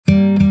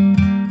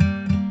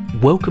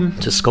Welcome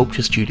to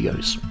Sculpture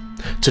Studios.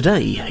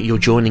 Today you're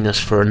joining us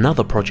for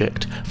another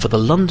project for the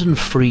London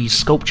Frieze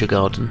Sculpture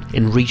Garden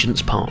in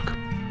Regents Park.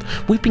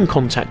 We've been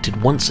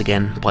contacted once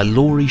again by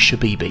Lawrie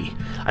Shabibi,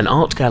 an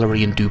art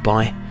gallery in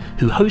Dubai,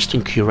 who host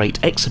and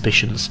curate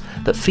exhibitions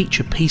that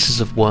feature pieces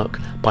of work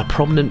by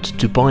prominent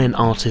Dubaian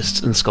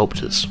artists and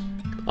sculptors.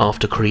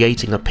 After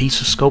creating a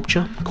piece of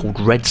sculpture called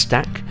Red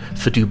Stack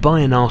for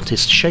Dubaian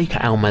artist Sheikh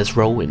Al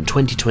Masroor in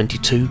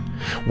 2022,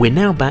 we're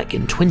now back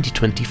in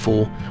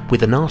 2024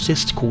 with an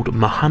artist called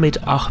Mohamed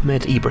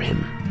Ahmed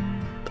Ibrahim.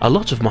 A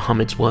lot of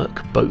Mohamed's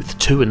work, both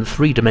 2- and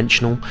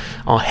 3-dimensional,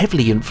 are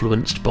heavily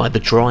influenced by the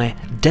dry,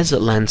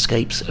 desert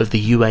landscapes of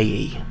the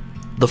UAE.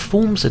 The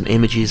forms and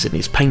images in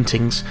his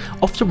paintings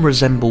often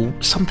resemble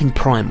something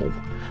primal.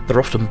 They're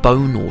often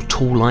bone or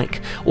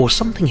tool-like, or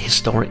something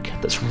historic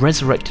that's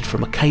resurrected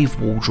from a cave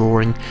wall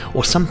drawing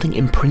or something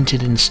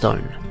imprinted in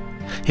stone.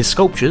 His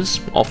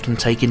sculptures often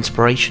take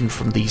inspiration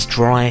from these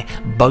dry,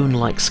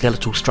 bone-like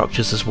skeletal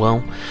structures as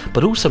well,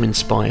 but also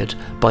inspired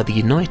by the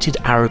United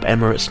Arab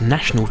Emirates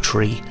national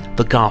tree,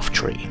 the Garth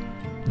tree.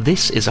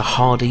 This is a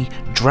hardy,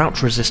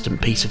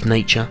 drought-resistant piece of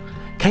nature,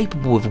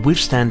 capable of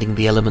withstanding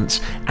the elements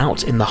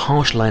out in the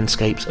harsh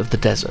landscapes of the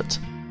desert.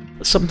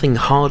 Something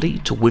hardy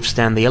to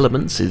withstand the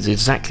elements is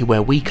exactly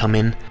where we come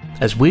in,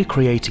 as we're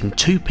creating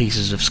 2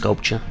 pieces of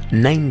sculpture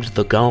named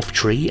the Garth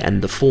tree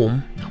and the form,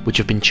 which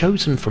have been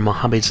chosen from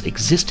Mohamed's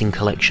existing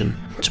collection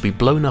to be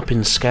blown up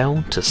in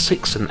scale to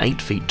 6 and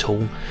 8 feet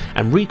tall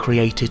and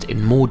recreated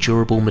in more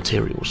durable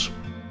materials.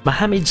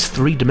 Mohamed's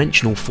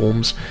 3-dimensional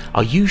forms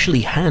are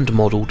usually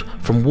hand-modelled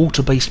from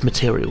water-based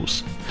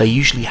materials. They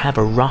usually have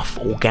a rough,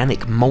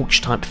 organic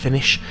mulch-type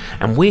finish,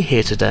 and we're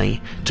here today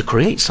to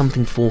create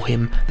something for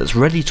him that's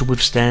ready to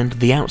withstand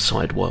the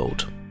outside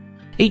world.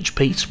 Each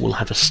piece will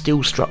have a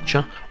steel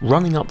structure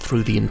running up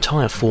through the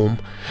entire form,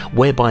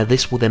 whereby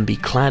this will then be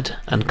clad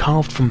and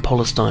carved from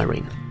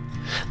polystyrene.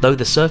 Though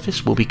the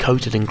surface will be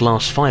coated in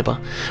glass fibre,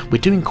 we're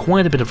doing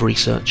quite a bit of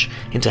research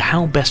into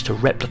how best to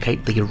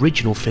replicate the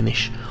original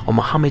finish on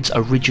Mohamed's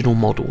original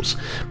models,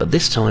 but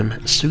this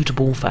time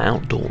suitable for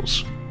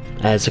outdoors.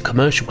 As a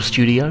commercial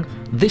studio,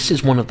 this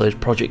is one of those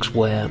projects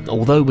where,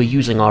 although we're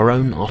using our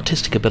own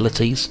artistic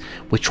abilities,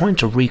 we're trying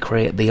to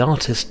recreate the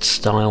artist's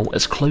style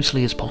as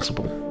closely as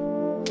possible.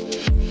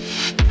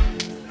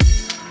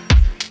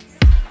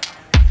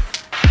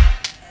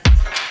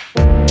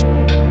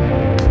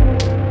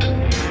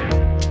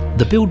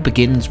 The build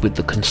begins with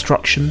the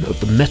construction of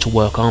the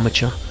metalwork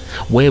armature,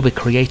 where we're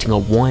creating a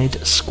wide,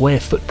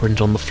 square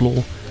footprint on the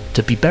floor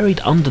to be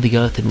buried under the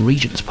earth in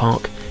Regents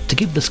Park to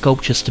give the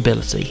sculpture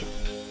stability.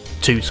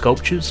 2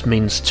 sculptures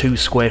means 2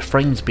 square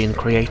frames being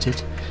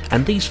created,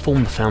 and these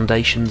form the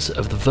foundations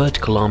of the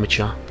vertical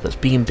armature that's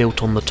being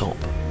built on the top.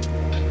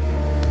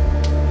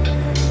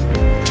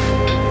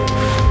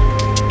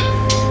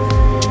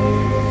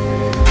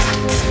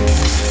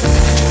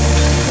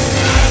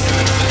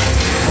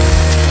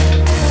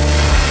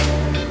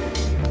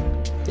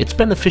 It's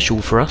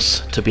beneficial for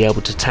us to be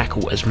able to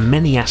tackle as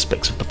many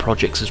aspects of the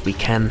projects as we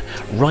can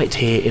right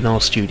here in our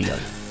studio.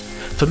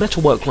 For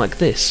metalwork like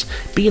this,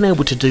 being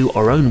able to do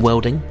our own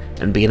welding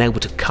and being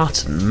able to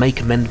cut and make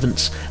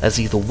amendments as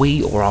either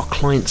we or our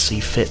clients see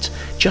fit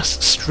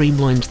just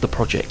streamlines the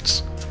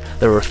projects.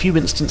 There are a few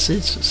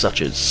instances,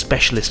 such as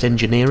specialist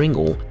engineering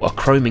or a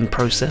chroming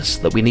process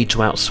that we need to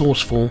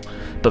outsource for,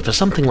 but for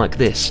something like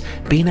this,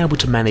 being able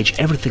to manage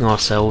everything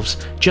ourselves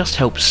just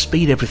helps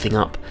speed everything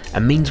up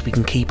and means we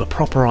can keep a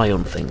proper eye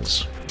on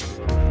things.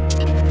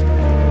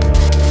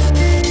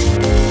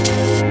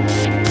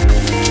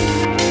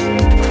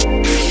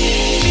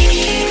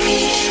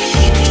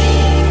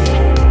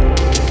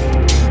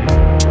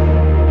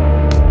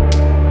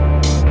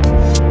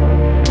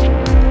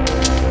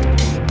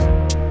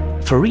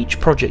 For each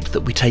project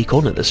that we take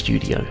on at the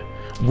studio,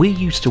 we're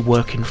used to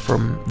working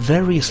from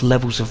various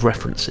levels of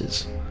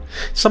references.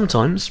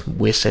 Sometimes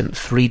we're sent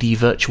 3D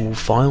virtual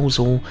files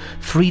or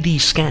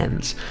 3D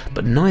scans,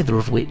 but neither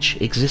of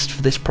which exist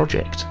for this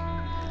project.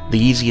 The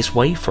easiest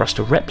way for us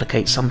to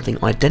replicate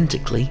something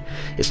identically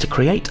is to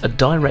create a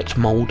direct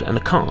mould and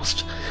a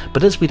cast,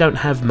 but as we don't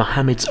have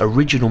Mohamed's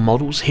original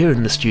models here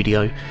in the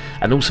studio,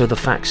 and also the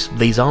fact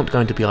these aren't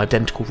going to be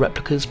identical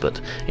replicas but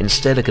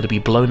instead are going to be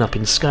blown up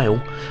in scale,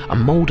 a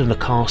mould and a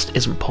cast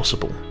isn't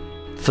possible.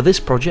 For this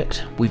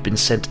project, we've been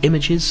sent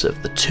images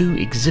of the 2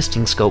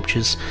 existing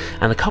sculptures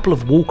and a couple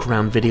of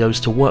walk-around videos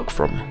to work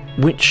from,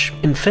 which,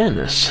 in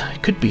fairness,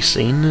 could be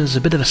seen as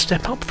a bit of a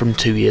step up from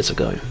 2 years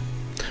ago.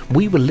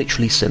 We were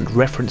literally sent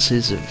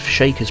references of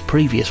Sheik's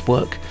previous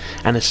work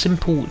and a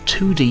simple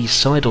 2D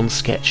side-on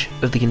sketch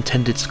of the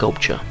intended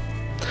sculpture.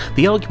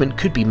 The argument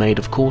could be made,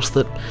 of course,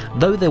 that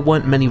though there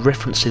weren't many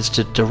references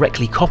to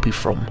directly copy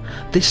from,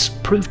 this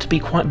proved to be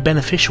quite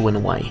beneficial in a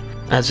way,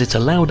 as it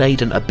allowed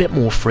Aden a bit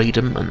more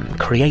freedom and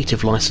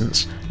creative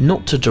license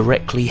not to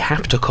directly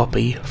have to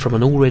copy from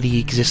an already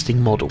existing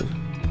model.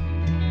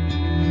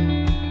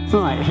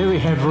 Right, here we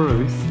have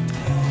Ruth.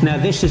 Now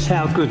this is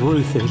how good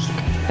Ruth is.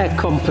 How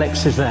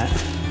complex is that?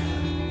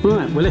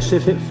 Right, well let's see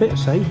if it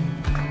fits, eh?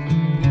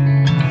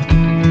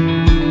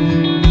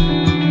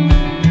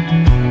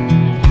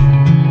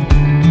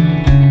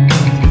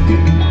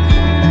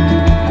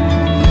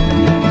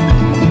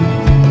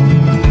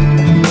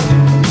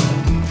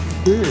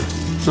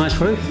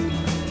 Ruth.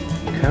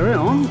 Carry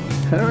on,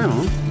 carry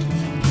on.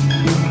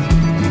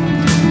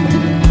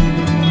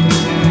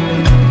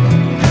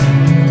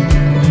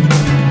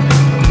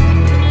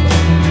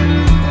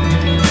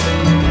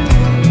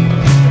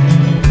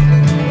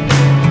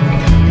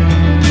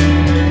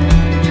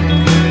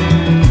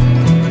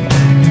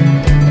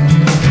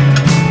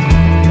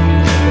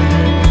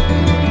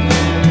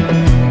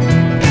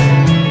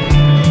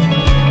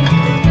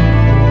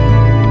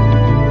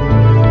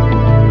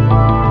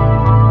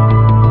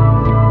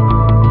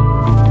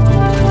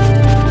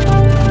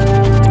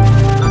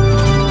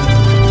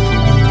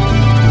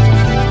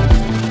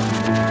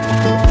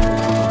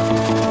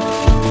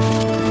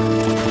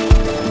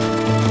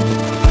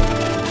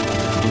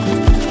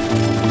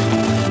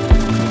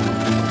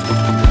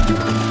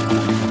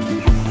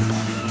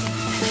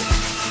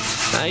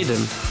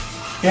 Aden,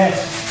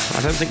 Yes.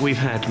 I don't think we've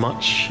had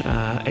much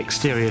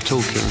exterior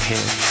talking here.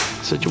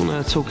 So do you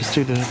want to talk us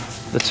through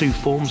the two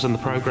forms and the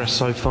progress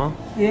so far?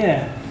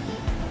 Yeah.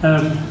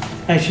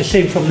 As you've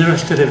seen from the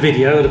rest of the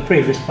video, the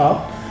previous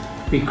part,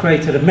 we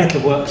created a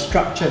metalwork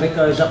structure that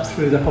goes up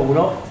through the whole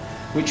lot,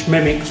 which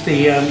mimics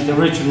the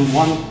original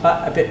one,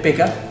 but a bit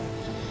bigger.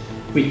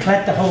 We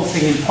clad the whole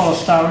thing in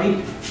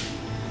polystyrene,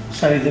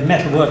 so the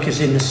metalwork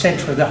is in the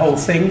centre of the whole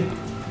thing.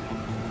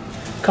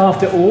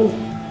 Carved it all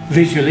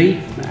visually,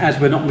 as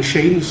we're not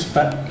machines,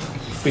 but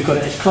we got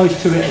it as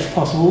close to it as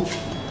possible.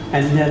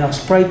 And then I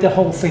sprayed the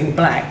whole thing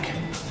black,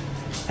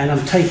 and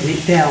I'm taking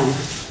it down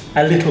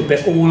a little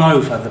bit all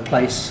over the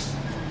place,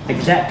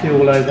 exactly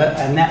all over,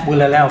 and that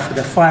will allow for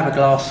the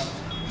fibreglass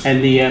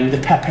and the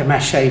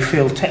papier-mâché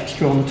feel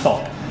texture on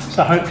top.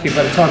 So hopefully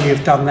by the time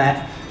you've done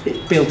that,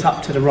 it's built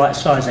up to the right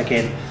size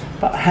again.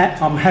 But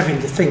I'm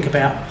having to think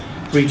about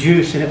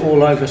reducing it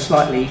all over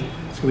slightly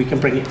so we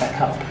can bring it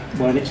back up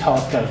when it's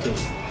hard coated.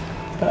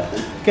 But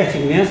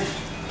getting there,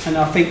 and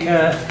I think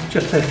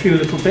just a few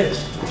little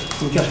bits,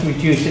 we'll just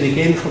reduce it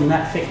again from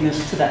that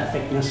thickness to that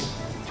thickness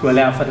to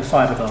allow for the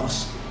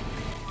fibreglass.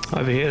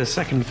 Over here, the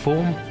second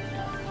form.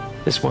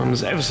 This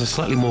one's ever so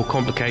slightly more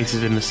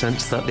complicated in the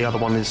sense that the other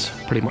one is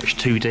pretty much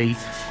 2D,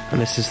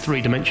 and this is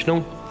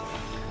three-dimensional.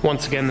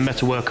 Once again, the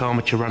metalwork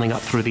armature running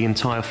up through the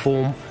entire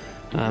form.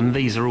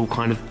 These are all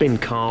kind of been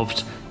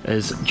carved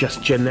as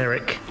just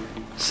generic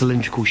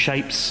cylindrical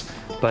shapes,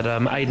 but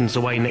Aiden's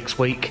away next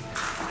week,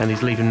 and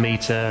he's leaving me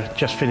to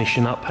just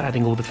finishing up,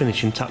 adding all the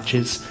finishing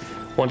touches.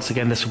 Once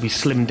again, this will be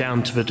slimmed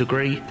down to a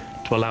degree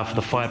to allow for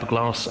the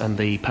fiberglass and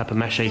the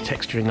papier-mâché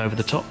texturing over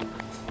the top.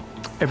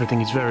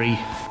 Everything is very,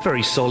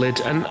 very solid,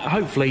 and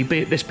hopefully,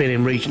 this being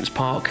in Regents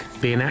Park,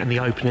 being out in the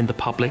open in the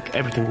public,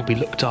 everything will be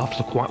looked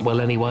after quite well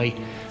anyway.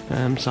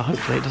 So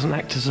hopefully it doesn't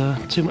act as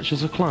too much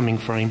as a climbing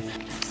frame.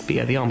 But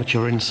yeah, the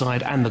armature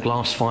inside and the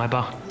glass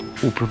fibre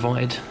will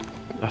provide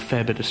a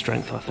fair bit of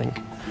strength, I think.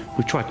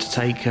 We've tried to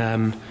take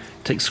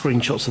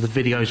screenshots of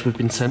the videos we've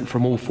been sent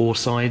from all four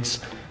sides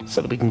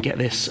so that we can get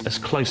this as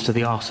close to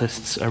the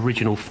artist's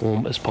original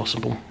form as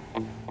possible.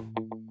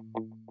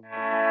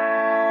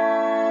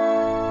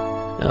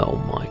 Oh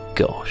my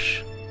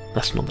gosh,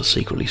 that's not the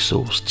secretly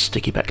sourced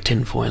sticky back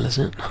tinfoil, is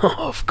it?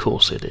 Of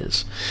course it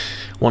is.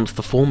 Once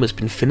the form has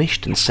been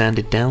finished and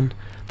sanded down,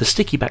 the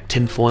sticky back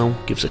tinfoil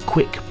gives a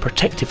quick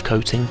protective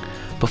coating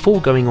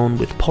before going on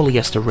with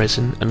polyester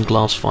resin and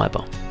glass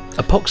fibre.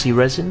 Epoxy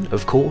resin,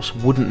 of course,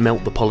 wouldn't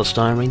melt the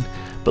polystyrene,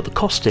 but the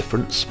cost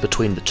difference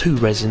between the two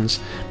resins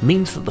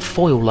means that the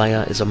foil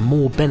layer is a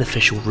more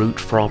beneficial route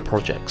for our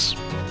projects.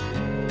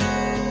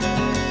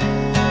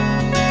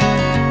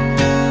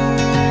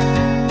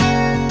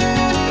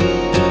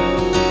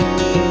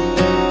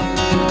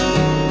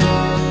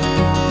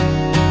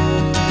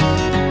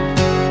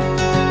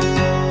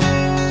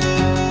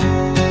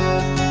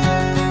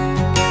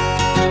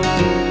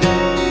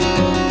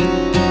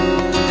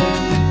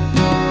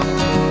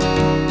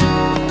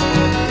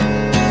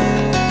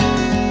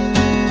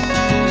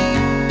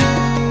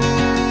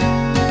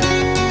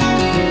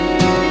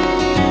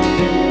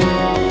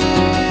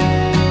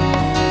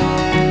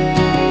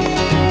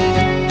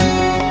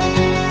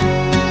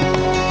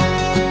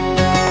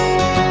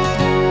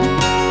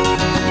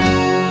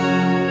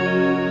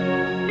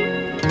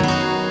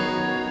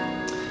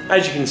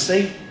 As you can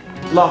see,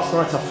 last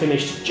night I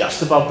finished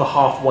just above the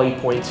halfway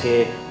point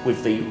here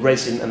with the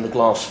resin and the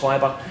glass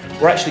fibre.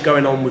 We're actually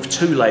going on with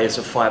 2 layers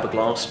of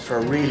fiberglass for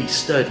a really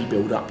sturdy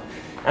build-up.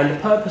 And the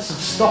purpose of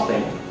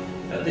stopping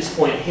at this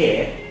point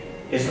here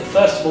is that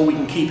first of all we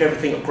can keep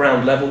everything at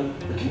ground level,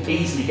 we can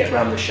easily get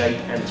around the shape,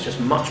 and it's just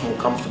much more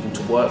comfortable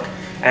to work.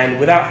 And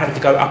without having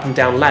to go up and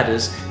down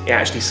ladders, it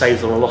actually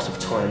saves on a lot of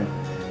time.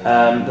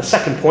 The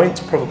second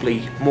point,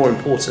 probably more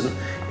important,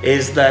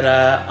 is that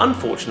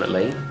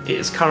unfortunately it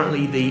is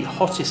currently the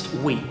hottest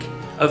week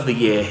of the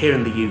year here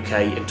in the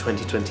UK in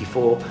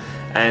 2024,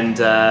 and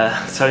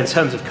so in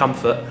terms of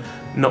comfort,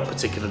 not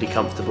particularly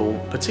comfortable,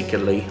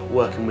 particularly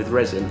working with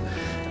resin.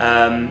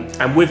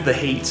 And with the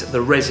heat,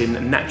 the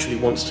resin naturally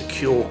wants to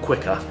cure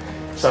quicker.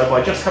 So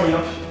by just coming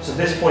up to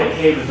this point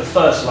here with the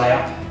first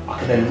layer, I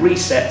can then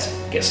reset,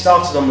 get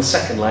started on the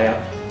second layer,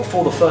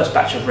 before the first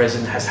batch of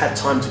resin has had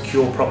time to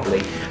cure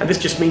properly, and this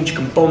just means you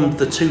can bond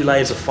the 2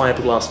 layers of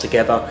fiberglass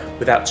together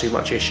without too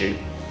much issue.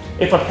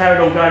 If I carried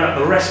on going up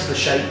the rest of the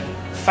shape,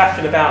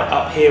 faffing about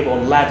up here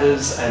on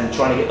ladders and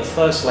trying to get the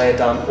first layer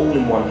done all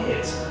in one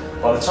hit,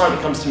 by the time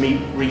it comes to me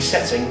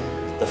resetting,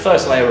 the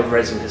first layer of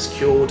resin has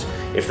cured.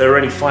 If there are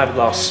any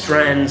fiberglass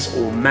strands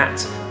or mat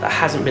that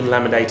hasn't been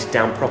laminated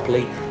down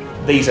properly,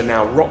 these are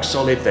now rock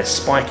solid, they're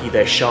spiky,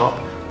 they're sharp.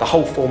 The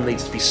whole form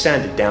needs to be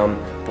sanded down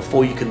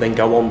before you can then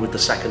go on with the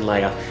second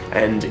layer,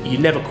 and you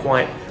never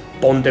quite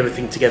bond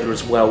everything together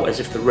as well as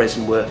if the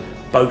resin were,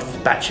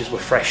 both batches were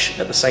fresh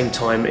at the same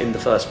time in the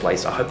first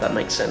place. I hope that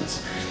makes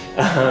sense.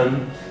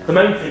 The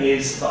main thing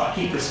is that I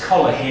keep this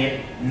collar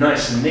here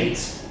nice and neat,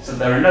 so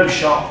there are no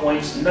sharp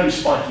points, no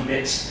spiky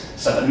bits,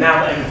 so that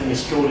now that everything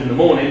is cured in the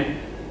morning,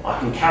 I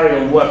can carry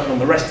on working on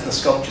the rest of the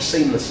sculpture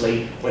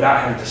seamlessly without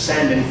having to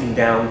sand anything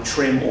down,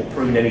 trim or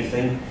prune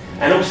anything.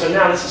 And also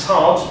now this is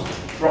hard,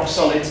 rock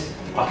solid,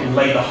 I can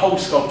lay the whole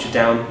sculpture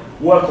down,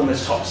 work on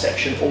this top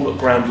section all at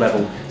ground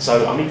level.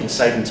 So I'm even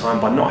saving time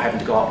by not having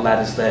to go up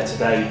ladders there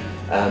today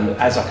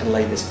as I can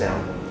lay this down.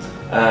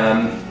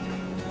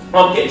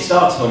 I'm getting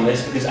started on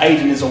this because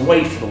Aden is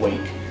away for the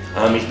week.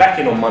 He's back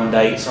in on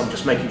Monday, so I'm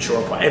just making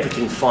sure I've got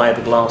everything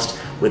fiberglassed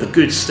with a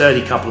good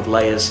sturdy couple of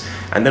layers,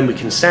 and then we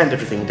can sand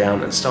everything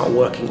down and start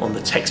working on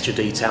the texture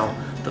detail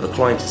that the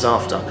client is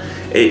after.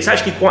 It's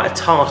actually quite a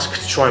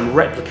task to try and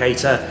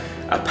replicate a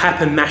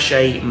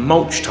papier-mâché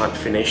mulch type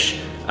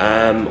finish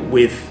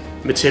with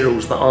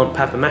materials that aren't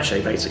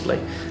papier-mâché basically.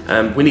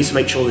 We need to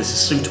make sure this is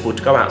suitable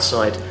to go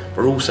outside.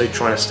 We're also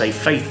trying to stay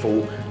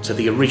faithful to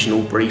the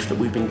original brief that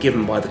we've been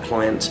given by the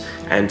client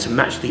and to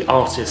match the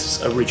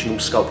artist's original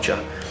sculpture.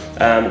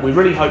 We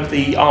really hope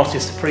the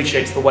artist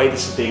appreciates the way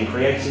this is being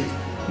created.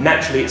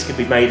 Naturally, it's going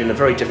to be made in a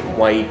very different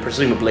way,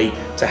 presumably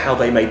to how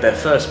they made their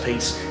first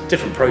piece,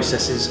 different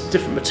processes,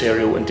 different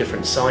material and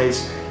different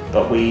size,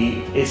 but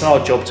it's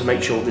our job to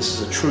make sure this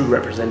is a true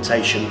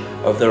representation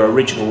of their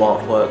original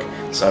artwork.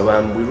 So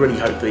we really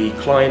hope the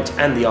client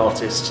and the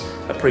artist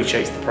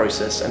appreciates the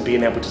process and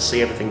being able to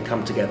see everything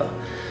come together.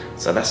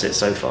 So that's it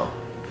so far.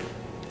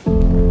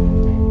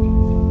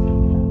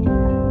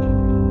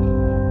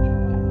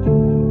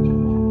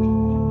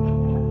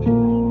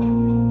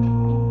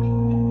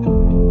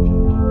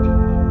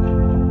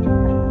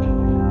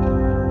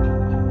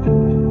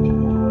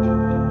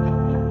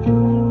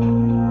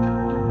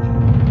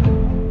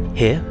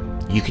 Here,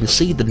 you can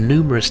see the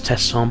numerous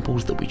test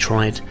samples that we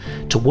tried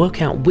to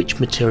work out which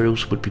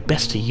materials would be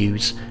best to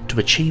use to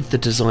achieve the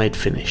desired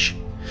finish.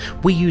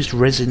 We used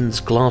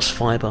resins, glass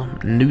fibre,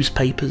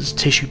 newspapers,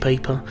 tissue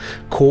paper,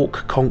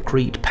 cork,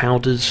 concrete,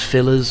 powders,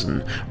 fillers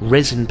and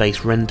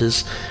resin-based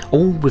renders,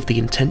 all with the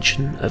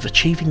intention of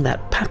achieving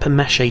that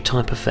papier-mâché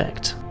type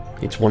effect.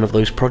 It's one of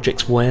those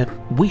projects where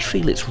we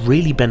feel it's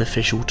really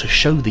beneficial to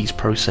show these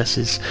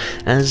processes,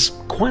 as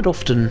quite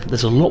often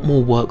there's a lot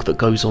more work that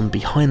goes on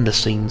behind the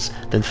scenes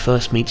than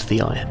first meets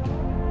the eye.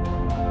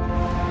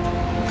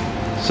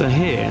 So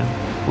here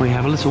we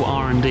have a little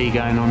R&D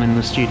going on in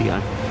the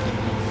studio.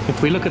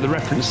 If we look at the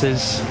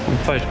references and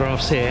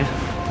photographs here,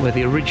 where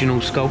the original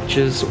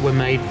sculptures were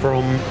made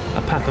from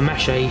a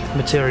papier-mâché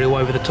material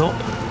over the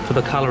top for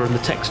the colour and the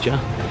texture,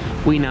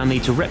 we now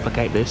need to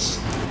replicate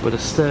this with a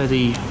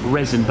sturdy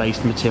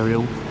resin-based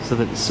material so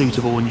that it's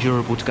suitable and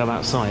durable to go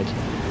outside.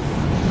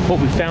 What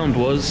we found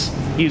was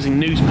using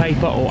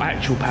newspaper or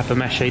actual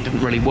papier-mâché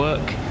didn't really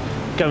work.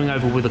 Going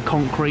over with a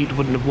concrete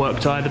wouldn't have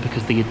worked either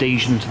because the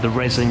adhesion to the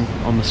resin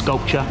on the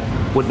sculpture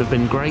wouldn't have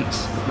been great.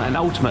 And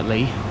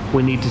ultimately,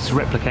 we needed to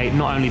replicate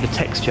not only the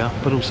texture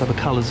but also the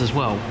colours as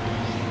well.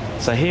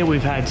 So here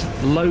we've had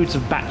loads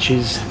of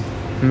batches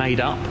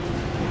made up,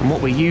 and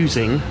what we're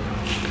using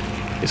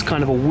is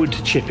kind of a wood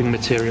chipping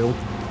material,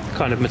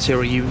 kind of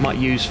material you might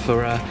use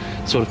for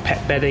sort of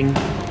pet bedding,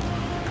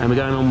 and we're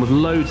going on with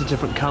loads of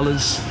different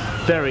colours,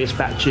 various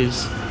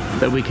batches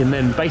that we can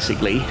then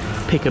basically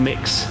pick a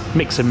mix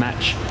and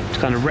match to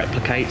kind of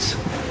replicate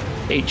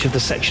each of the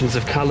sections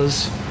of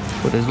colours,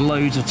 where there's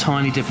loads of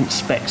tiny different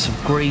specks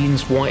of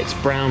greens, whites,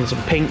 browns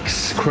and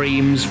pinks,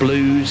 creams,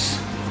 blues,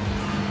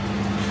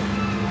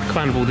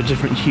 kind of all the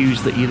different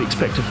hues that you'd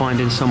expect to find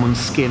in someone's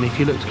skin if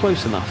you looked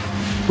close enough.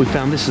 We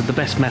found this is the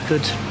best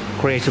method.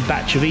 Create a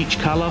batch of each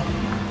colour,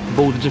 of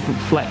all the different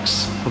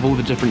flecks, of all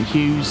the different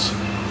hues,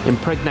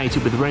 impregnate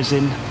it with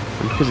resin,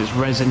 and because it's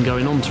resin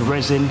going on to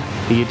resin,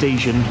 the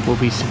adhesion will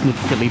be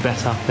significantly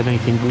better than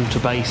anything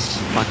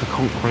water-based, like a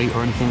concrete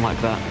or anything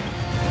like that.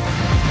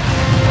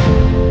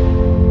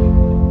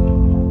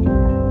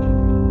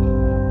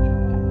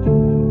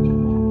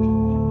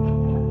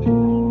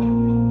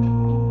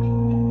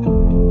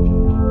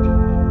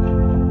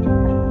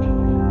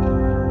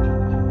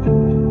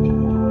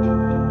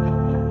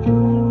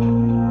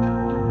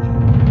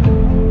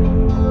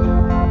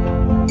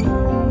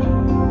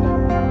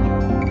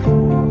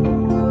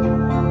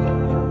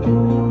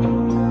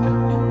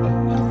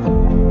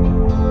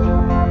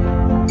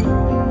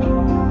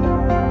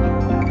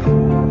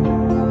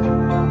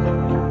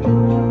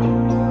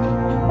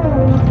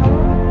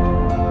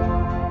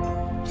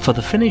 For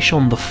the finish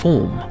on the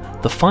form,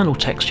 the final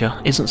texture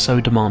isn't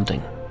so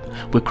demanding.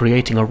 We're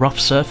creating a rough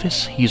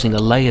surface using a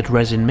layered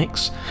resin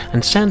mix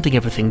and sanding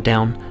everything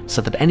down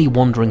so that any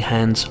wandering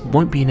hands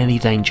won't be in any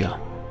danger.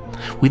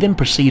 We then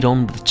proceed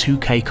on with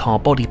 2K car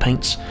body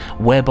paints,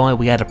 whereby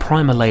we add a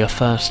primer layer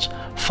first,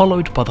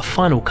 followed by the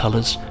final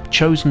colours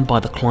chosen by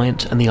the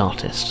client and the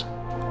artist.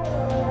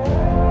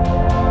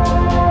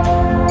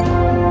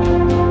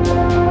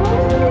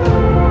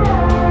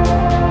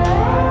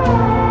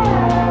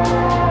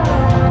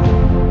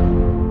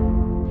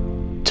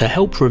 To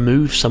help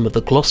remove some of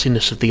the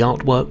glossiness of the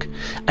artwork,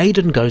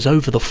 Aden goes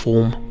over the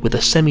form with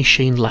a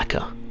semi-sheen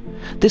lacquer.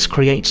 This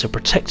creates a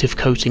protective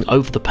coating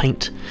over the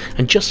paint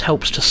and just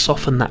helps to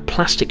soften that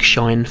plastic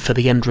shine for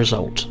the end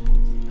result.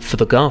 For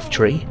the garth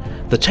tree,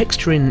 the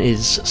texturing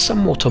is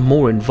somewhat a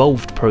more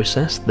involved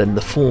process than the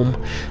form,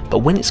 but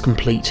when it's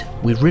complete,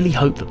 we really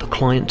hope that the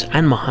client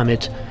and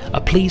Mohamed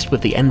are pleased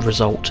with the end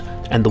result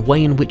and the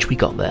way in which we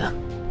got there.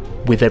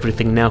 With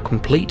everything now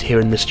complete here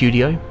in the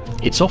studio,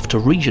 it's off to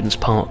Regents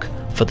Park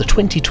for the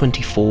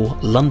 2024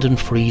 London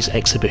Frieze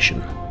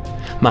exhibition.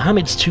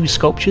 Mohamed's 2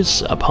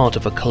 sculptures are part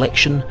of a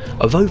collection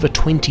of over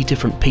 20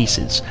 different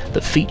pieces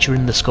that feature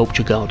in the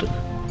sculpture garden.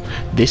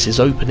 This is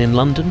open in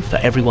London for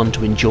everyone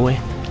to enjoy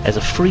as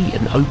a free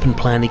and open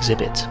plan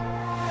exhibit.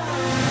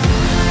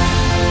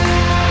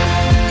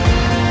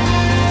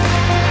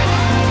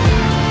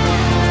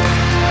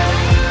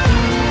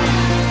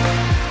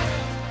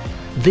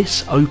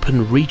 This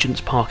open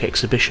Regents Park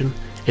exhibition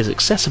is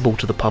accessible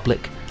to the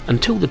public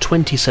until the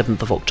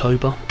 27th of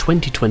October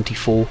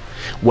 2024,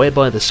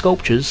 whereby the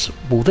sculptures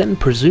will then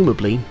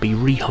presumably be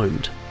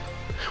rehomed.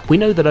 We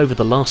know that over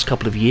the last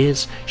couple of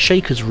years,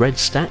 Shaker's Red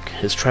Stack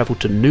has travelled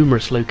to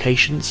numerous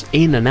locations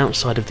in and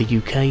outside of the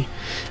UK,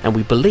 and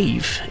we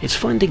believe it's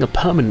finding a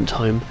permanent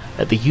home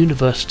at the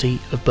University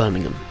of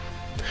Birmingham.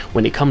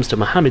 When it comes to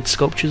Mohamed's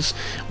sculptures,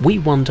 we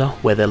wonder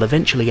where they'll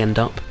eventually end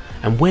up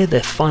and where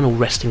their final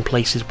resting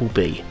places will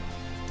be.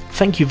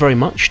 Thank you very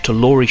much to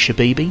Lawrie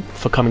Shabibi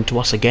for coming to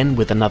us again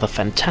with another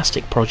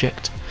fantastic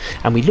project,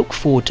 and we look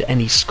forward to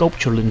any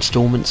sculptural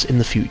instalments in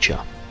the future.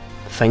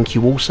 Thank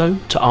you also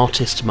to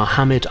artist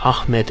Mohamed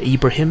Ahmed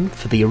Ibrahim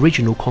for the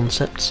original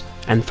concepts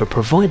and for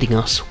providing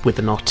us with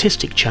an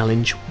artistic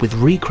challenge with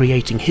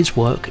recreating his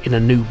work in a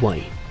new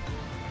way.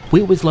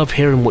 We always love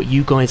hearing what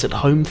you guys at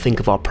home think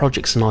of our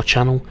projects and our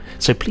channel,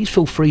 so please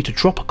feel free to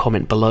drop a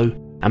comment below,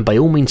 and by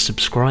all means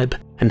subscribe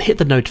and hit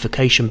the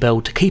notification bell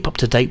to keep up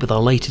to date with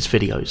our latest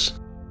videos.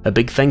 A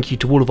big thank you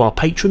to all of our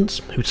patrons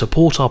who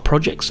support our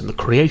projects and the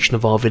creation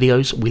of our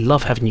videos. We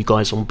love having you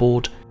guys on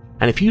board,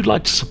 and if you'd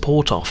like to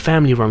support our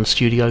family run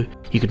studio,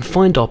 you can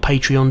find our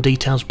Patreon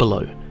details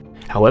below.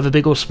 However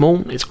big or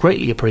small, it's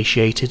greatly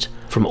appreciated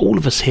from all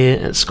of us here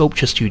at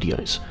Sculpture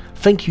Studios.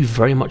 Thank you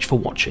very much for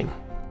watching.